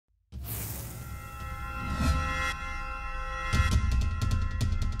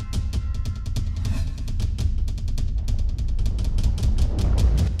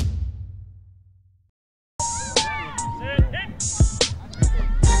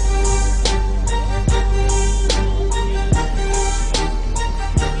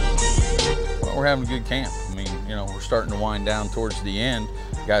we're having a good camp. I mean, you know, we're starting to wind down towards the end.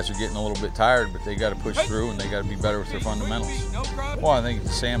 Guys are getting a little bit tired, but they got to push through and they got to be better with their fundamentals. Well, I think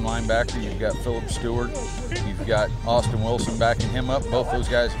it's Sam linebacker. You've got Philip Stewart. You've got Austin Wilson backing him up. Both those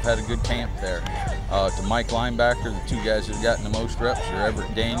guys have had a good camp there. To Mike linebacker, the two guys that have gotten the most reps are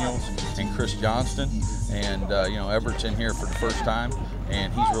Everett Daniels and Chris Johnston. And, you know, Everett's in here for the first time,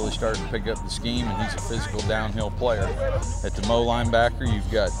 and he's really starting to pick up the scheme, and he's a physical downhill player. At the Mo linebacker, you've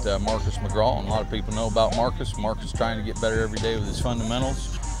got Marcus McGraw, and a lot of people know about Marcus. Marcus trying to get better every day with his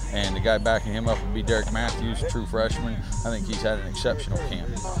fundamentals, and the guy backing him up would be Derek Matthews, a true freshman. I think he's had an exceptional camp.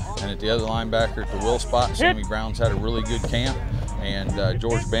 And at the other linebacker, at the will spot, Sammy Brown's had a really good camp. And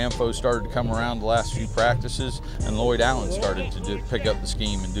George Bamfo started to come around the last few practices, and Lloyd Allen started to pick up the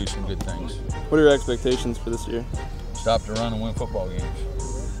scheme and do some good things. What are your expectations for this year? Stop to run and win football games.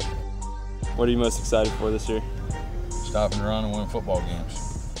 What are you most excited for this year? Stop and run and win football games.